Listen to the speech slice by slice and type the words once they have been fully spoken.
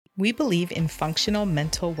We believe in functional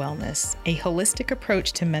mental wellness, a holistic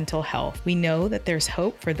approach to mental health. We know that there's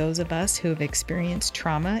hope for those of us who have experienced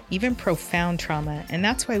trauma, even profound trauma, and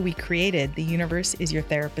that's why we created the Universe is Your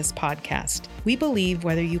Therapist podcast. We believe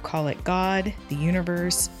whether you call it God, the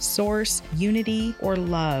universe, source, unity, or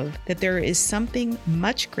love, that there is something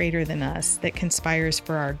much greater than us that conspires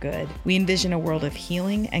for our good. We envision a world of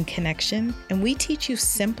healing and connection, and we teach you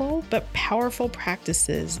simple but powerful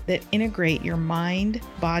practices that integrate your mind,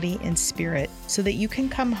 body, and spirit so that you can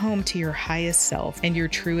come home to your highest self and your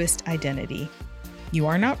truest identity. You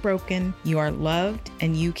are not broken, you are loved,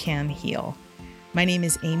 and you can heal. My name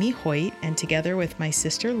is Amy Hoyt, and together with my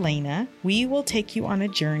sister Lena, we will take you on a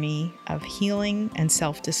journey of healing and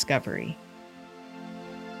self-discovery.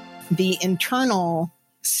 The internal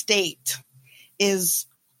state is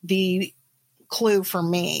the clue for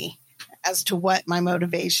me as to what my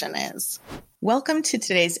motivation is. Welcome to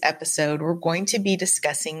today's episode. We're going to be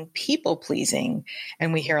discussing people pleasing,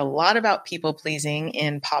 and we hear a lot about people pleasing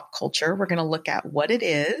in pop culture. We're going to look at what it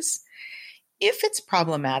is, if it's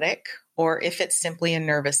problematic, or if it's simply a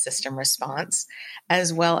nervous system response,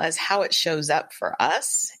 as well as how it shows up for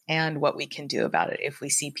us and what we can do about it if we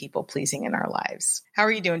see people pleasing in our lives. How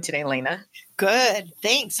are you doing today, Lena? Good.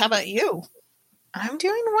 Thanks. How about you? I'm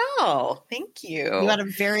doing well. Thank you. You had a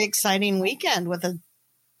very exciting weekend with a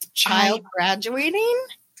child graduating?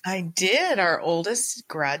 I did. Our oldest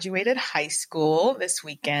graduated high school this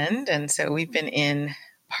weekend. And so we've been in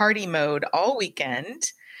party mode all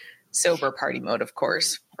weekend. Sober party mode, of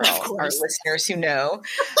course, for all our listeners who know.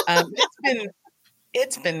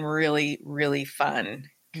 It's been really, really fun.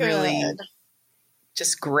 Good. Really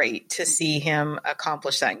just great to see him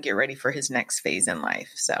accomplish that and get ready for his next phase in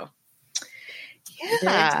life. So,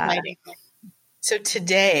 yeah. Very exciting. So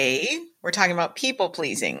today we're talking about people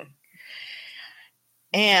pleasing.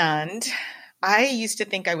 And I used to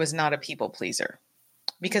think I was not a people pleaser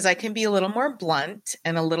because I can be a little more blunt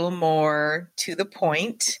and a little more to the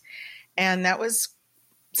point. And that was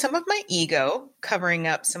some of my ego covering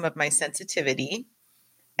up some of my sensitivity.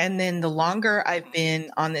 And then the longer I've been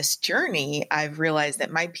on this journey, I've realized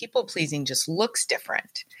that my people pleasing just looks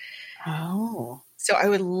different. Oh. So I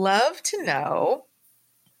would love to know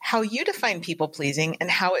how you define people pleasing and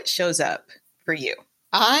how it shows up for you.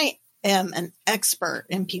 I am an expert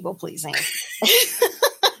in people pleasing.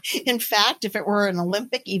 In fact, if it were an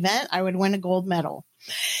Olympic event, I would win a gold medal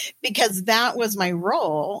because that was my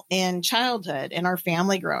role in childhood in our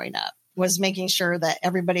family growing up, was making sure that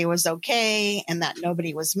everybody was okay and that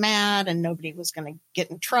nobody was mad and nobody was going to get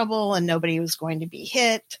in trouble and nobody was going to be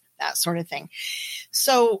hit, that sort of thing.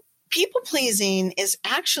 So people pleasing is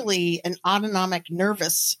actually an autonomic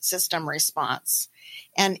nervous system response.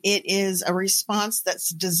 And it is a response that's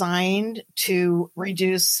designed to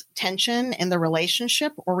reduce tension in the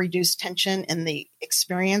relationship or reduce tension in the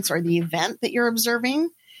experience or the event that you're observing.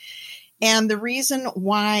 And the reason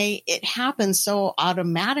why it happens so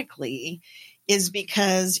automatically is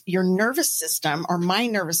because your nervous system, or my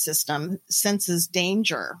nervous system, senses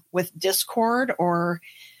danger with discord or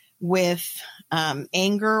with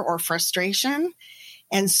anger or frustration.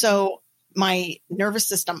 And so my nervous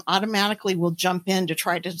system automatically will jump in to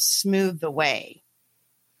try to smooth the way.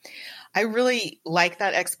 I really like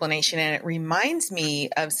that explanation. And it reminds me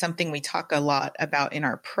of something we talk a lot about in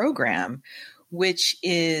our program, which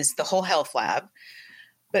is the Whole Health Lab.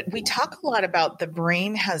 But we talk a lot about the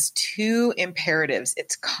brain has two imperatives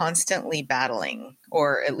it's constantly battling,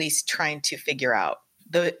 or at least trying to figure out: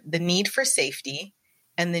 the need for safety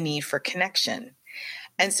and the need for connection.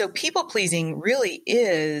 And so people pleasing really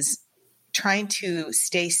is trying to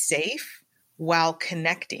stay safe while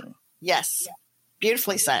connecting. Yes.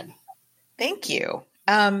 Beautifully said. Thank you.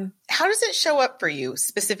 How does it show up for you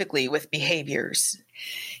specifically with behaviors?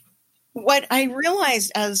 What I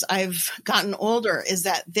realized as I've gotten older is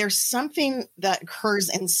that there's something that occurs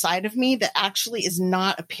inside of me that actually is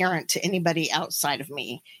not apparent to anybody outside of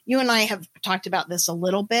me. You and I have talked about this a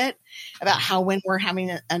little bit, about how when we're having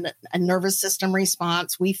a nervous system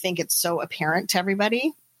response, we think it's so apparent to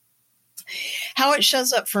everybody. How it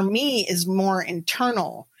shows up for me is more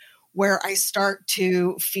internal, where I start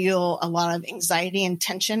to feel a lot of anxiety and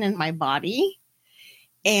tension in my body.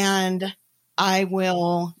 And I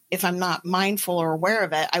will, if I'm not mindful or aware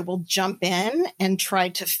of it, I will jump in and try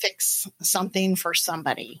to fix something for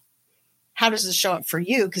somebody. How does it show up for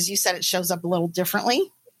you? Because you said it shows up a little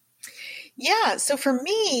differently. Yeah. So for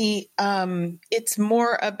me, it's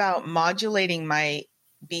more about modulating my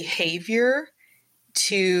behavior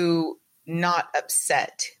to not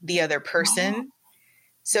upset the other person. Oh.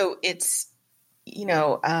 So it's,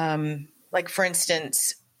 like for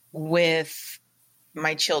instance, with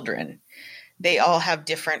my children. They all have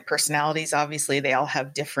different personalities. Obviously, they all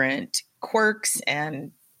have different quirks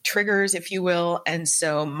and triggers, if you will. And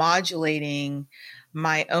so modulating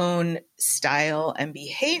my own style and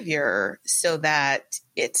behavior so that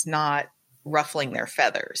it's not ruffling their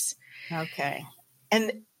feathers. Okay.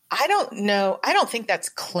 And I don't think that's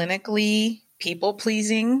clinically people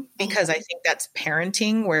pleasing, because I think that's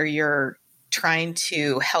parenting where you're trying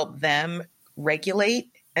to help them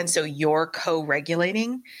regulate. And so you're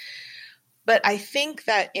co-regulating. But I think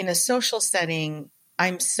that in a social setting,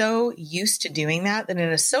 I'm so used to doing that in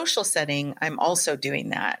a social setting, I'm also doing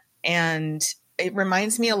that. And it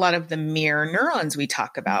reminds me a lot of the mirror neurons we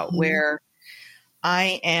talk about, where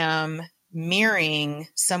I am mirroring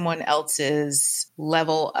someone else's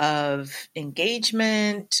level of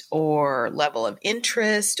engagement or level of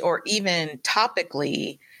interest, or even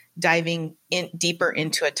topically diving in deeper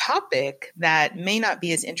into a topic that may not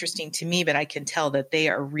be as interesting to me, but I can tell that they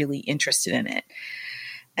are really interested in it.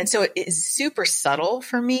 And so it is super subtle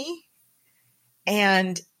for me.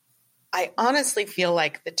 And I honestly feel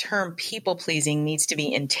like the term people pleasing needs to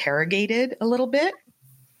be interrogated a little bit,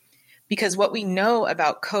 because what we know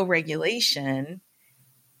about co-regulation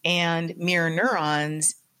and mirror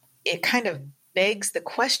neurons, it kind of begs the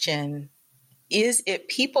question, is it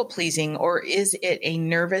people pleasing or is it a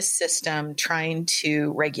nervous system trying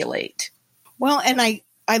to regulate? Well, and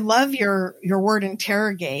I love your word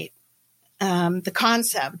interrogate, the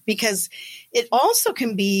concept, because it also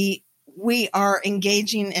can be, we are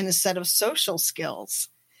engaging in a set of social skills.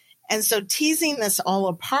 And so teasing this all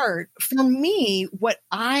apart, for me, what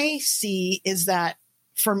I see is that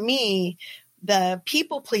for me, the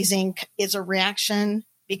people pleasing is a reaction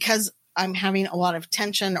because I'm having a lot of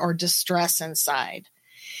tension or distress inside.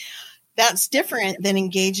 That's different than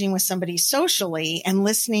engaging with somebody socially and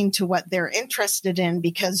listening to what they're interested in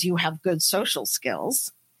because you have good social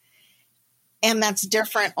skills. And that's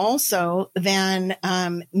different also than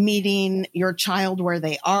meeting your child where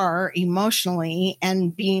they are emotionally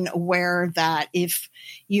and being aware that if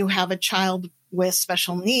you have a child with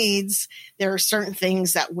special needs, there are certain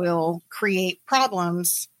things that will create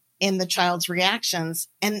problems in the child's reactions,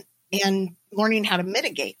 and learning how to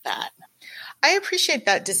mitigate that. I appreciate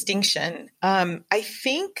that distinction. I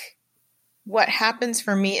think what happens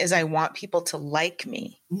for me is I want people to like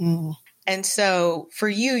me. Mm. And so for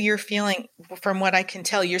you, you're feeling, from what I can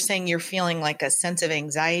tell, you're saying you're feeling like a sense of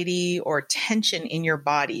anxiety or tension in your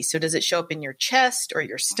body. So does it show up in your chest or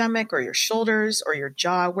your stomach or your shoulders or your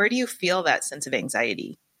jaw? Where do you feel that sense of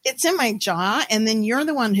anxiety? It's in my jaw. And then you're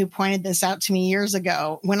the one who pointed this out to me years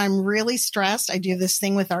ago. When I'm really stressed, I do this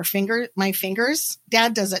thing with my fingers.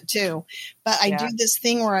 Dad does it too. But I do this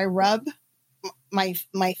thing where I rub my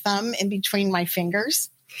thumb in between my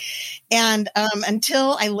fingers. And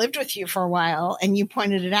until I lived with you for a while and you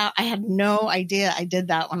pointed it out, I had no idea I did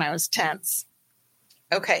that when I was tense.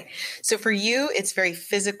 Okay. So for you, it's very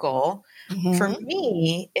physical. Mm-hmm. For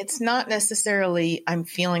me, it's not necessarily I'm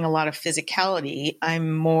feeling a lot of physicality.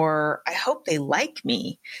 I'm more, I hope they like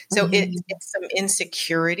me. So it's some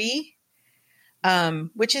insecurity,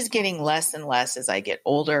 which is getting less and less as I get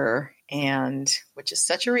older, and which is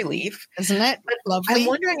such a relief. Isn't it lovely? I'm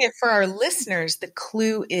wondering if for our listeners, the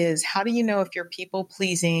clue is, how do you know if you're people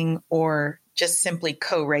pleasing or just simply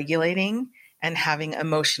co-regulating and having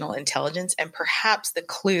emotional intelligence? And perhaps the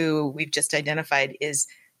clue we've just identified is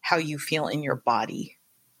how you feel in your body.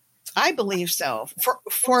 I believe so.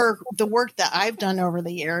 For the work that I've done over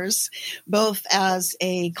the years, both as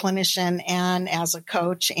a clinician and as a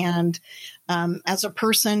coach and as a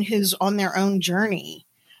person who's on their own journey,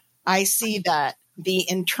 I see that the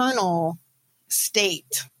internal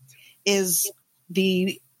state is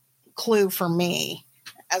the clue for me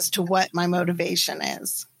as to what my motivation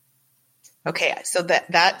is. Okay, so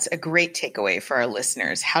that's a great takeaway for our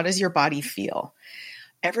listeners. How does your body feel?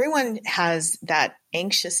 Everyone has that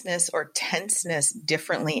anxiousness or tenseness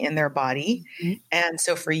differently in their body. Mm-hmm. And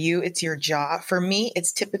so for you, it's your jaw. For me,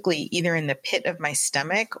 it's typically either in the pit of my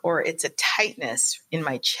stomach or it's a tightness in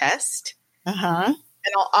my chest. Uh-huh.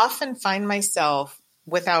 And I'll often find myself,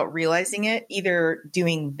 without realizing it, either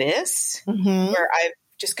doing this, where I've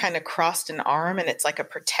just kind of crossed an arm and it's like a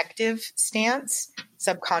protective stance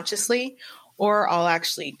subconsciously, or I'll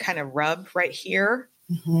actually kind of rub right here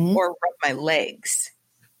or rub my legs.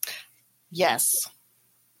 Yes.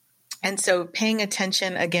 And so paying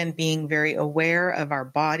attention, again, being very aware of our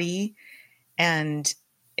body, and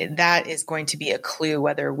that is going to be a clue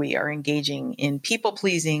whether we are engaging in people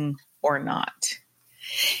pleasing or not.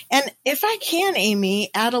 And if I can, Amy,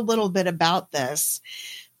 add a little bit about this.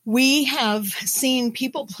 We have seen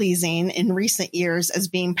people pleasing in recent years as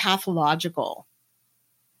being pathological.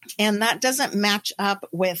 And that doesn't match up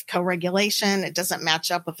with co-regulation. It doesn't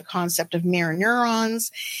match up with the concept of mirror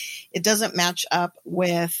neurons. It doesn't match up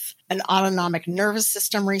with an autonomic nervous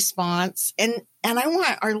system response. And I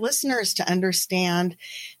want our listeners to understand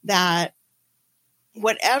that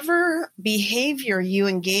whatever behavior you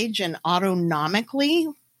engage in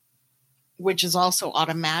autonomically, which is also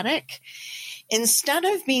automatic, instead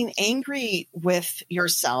of being angry with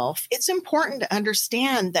yourself, it's important to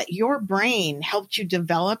understand that your brain helped you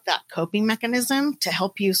develop that coping mechanism to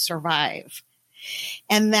help you survive.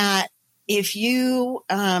 And that if you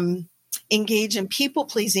engage in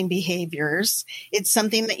people-pleasing behaviors, it's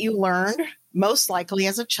something that you learned most likely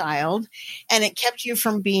as a child, and it kept you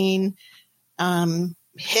from being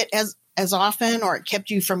hit as often, or it kept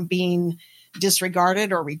you from being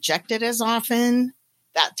disregarded or rejected as often,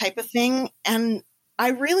 that type of thing. And I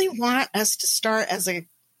really want us to start as a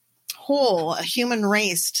whole, a human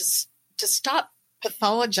race, to stop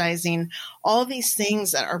pathologizing all these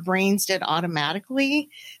things that our brains did automatically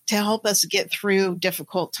to help us get through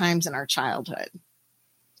difficult times in our childhood.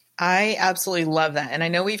 I absolutely love that. And I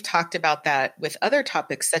know we've talked about that with other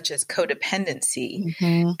topics such as codependency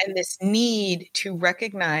and this need to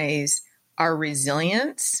recognize our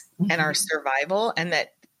resilience and our survival, and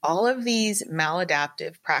that all of these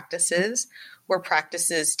maladaptive practices were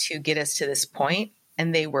practices to get us to this point,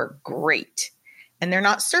 and they were great, and they're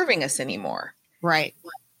not serving us anymore. Right.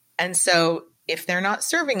 And so if they're not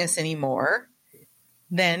serving us anymore,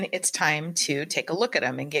 then it's time to take a look at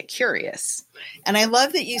them and get curious. And I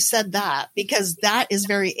love that you said that, because that is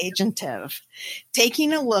very agentive.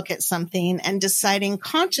 Taking a look at something and deciding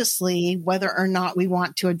consciously whether or not we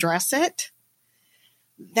want to address it.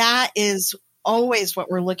 That is always what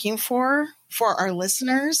we're looking for our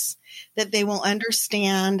listeners, that they will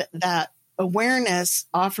understand that awareness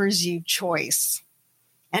offers you choice.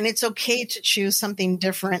 And it's okay to choose something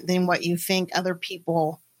different than what you think other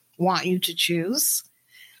people want you to choose.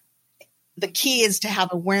 The key is to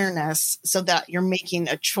have awareness so that you're making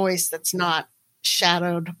a choice that's not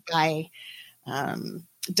shadowed by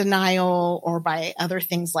denial or by other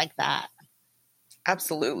things like that.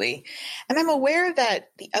 Absolutely. And I'm aware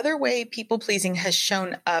that the other way people pleasing has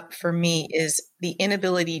shown up for me is the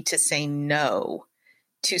inability to say no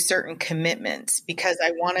to certain commitments because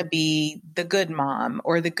I want to be the good mom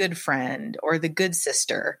or the good friend or the good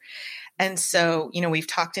sister. And so, we've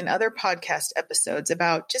talked in other podcast episodes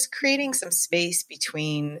about just creating some space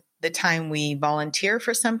between the time we volunteer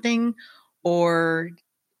for something or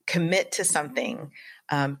commit to something,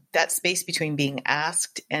 that space between being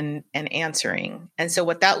asked and answering. And so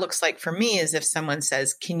what that looks like for me is if someone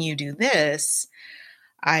says, can you do this?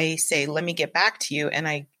 I say, let me get back to you. And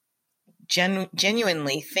I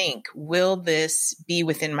genuinely think, will this be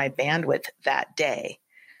within my bandwidth that day?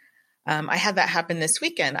 I had that happen this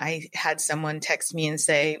weekend. I had someone text me and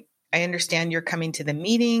say, I understand you're coming to the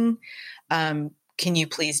meeting. Can you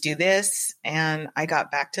please do this? And I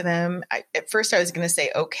got back to them. At first I was going to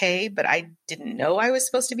say, okay, but I didn't know I was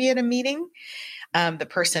supposed to be at a meeting. The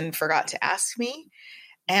person forgot to ask me.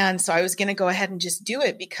 And so I was going to go ahead and just do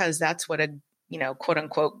it because that's what a, quote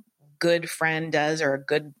unquote, good friend does, or a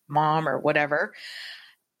good mom or whatever.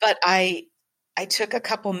 But I took a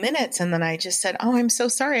couple minutes and then I just said, oh, I'm so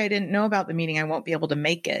sorry. I didn't know about the meeting. I won't be able to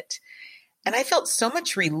make it. And I felt so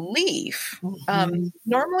much relief.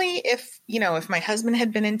 Normally, if my husband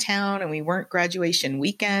had been in town and we weren't graduation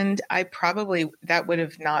weekend, that would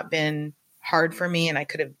have not been hard for me and I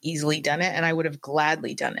could have easily done it and I would have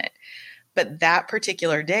gladly done it. But that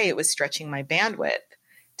particular day, it was stretching my bandwidth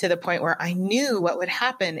to the point where I knew what would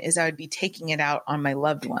happen is I would be taking it out on my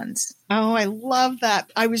loved ones. Oh, I love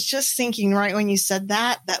that. I was just thinking right when you said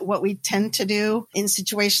that what we tend to do in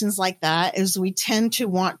situations like that is we tend to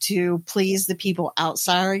want to please the people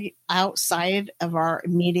outside of our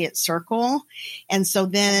immediate circle. And so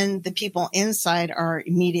then the people inside our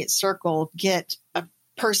immediate circle get a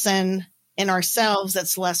person in ourselves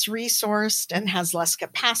that's less resourced and has less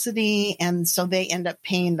capacity. And so they end up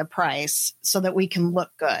paying the price so that we can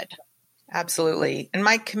look good. Absolutely. And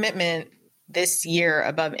my commitment this year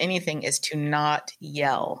above anything is to not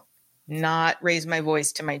yell, not raise my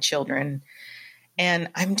voice to my children. And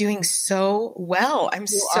I'm doing so well. I'm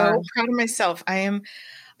so proud of myself.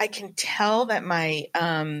 I can tell that my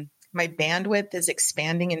bandwidth is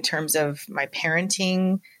expanding in terms of my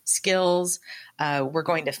parenting skills. We're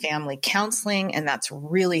going to family counseling, and that's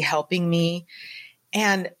really helping me.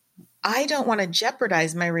 And I don't want to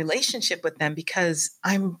jeopardize my relationship with them because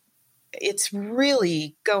it's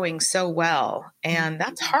really going so well. And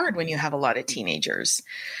that's hard when you have a lot of teenagers.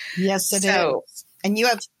 Yes, it is. And you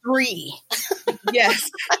have 3. Yes.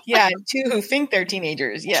 Yeah. Two who think they're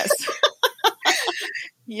teenagers. Yes.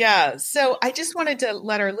 Yeah. So I just wanted to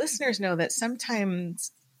let our listeners know that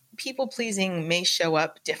sometimes people pleasing may show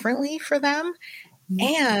up differently for them.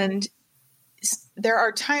 And there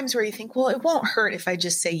are times where you think, well, it won't hurt if I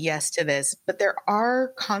just say yes to this, but there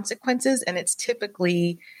are consequences, and it's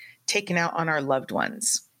typically taken out on our loved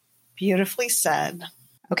ones. Beautifully said.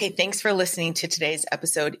 Okay, thanks for listening to today's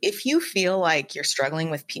episode. If you feel like you're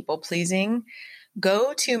struggling with people pleasing,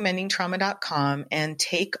 go to mendingtrauma.com and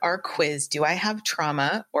take our quiz, Do I Have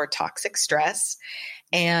Trauma or Toxic Stress?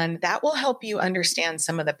 And that will help you understand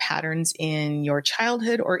some of the patterns in your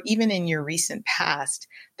childhood or even in your recent past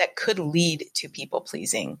that could lead to people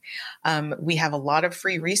pleasing. We have a lot of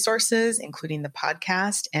free resources, including the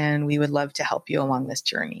podcast, and we would love to help you along this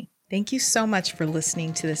journey. Thank you so much for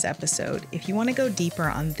listening to this episode. If you want to go deeper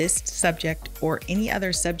on this subject or any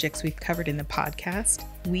other subjects we've covered in the podcast,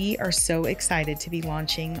 we are so excited to be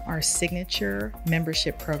launching our signature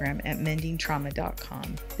membership program at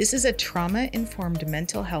mendingtrauma.com. This is a trauma-informed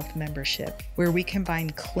mental health membership where we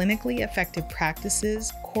combine clinically effective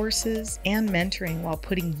practices, courses, and mentoring while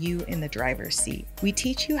putting you in the driver's seat. We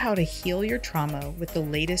teach you how to heal your trauma with the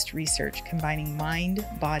latest research combining mind,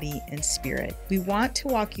 body, and spirit. We want to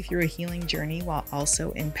walk you through a healing journey while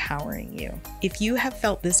also empowering you. If you have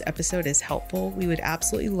felt this episode is helpful, we would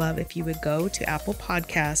absolutely love if you would go to Apple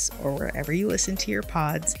Podcasts or wherever you listen to your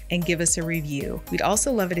pods and give us a review. We'd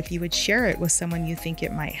also love it if you would share it with someone you think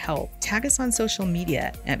it might help. Tag us on social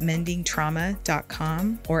media at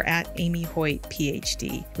mendingtrauma.com or at Amy Hoyt,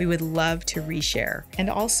 PhD. We would love to reshare. And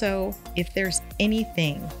also, if there's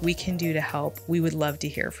anything we can do to help, we would love to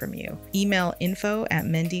hear from you. Email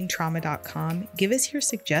info@mendingtrauma.com. Give us your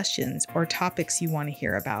suggestions or topics you want to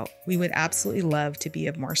hear about. We would absolutely love to be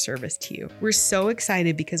of more service to you. We're so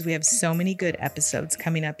excited because we have so many good episodes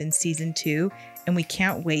coming up in season 2, and we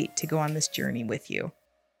can't wait to go on this journey with you.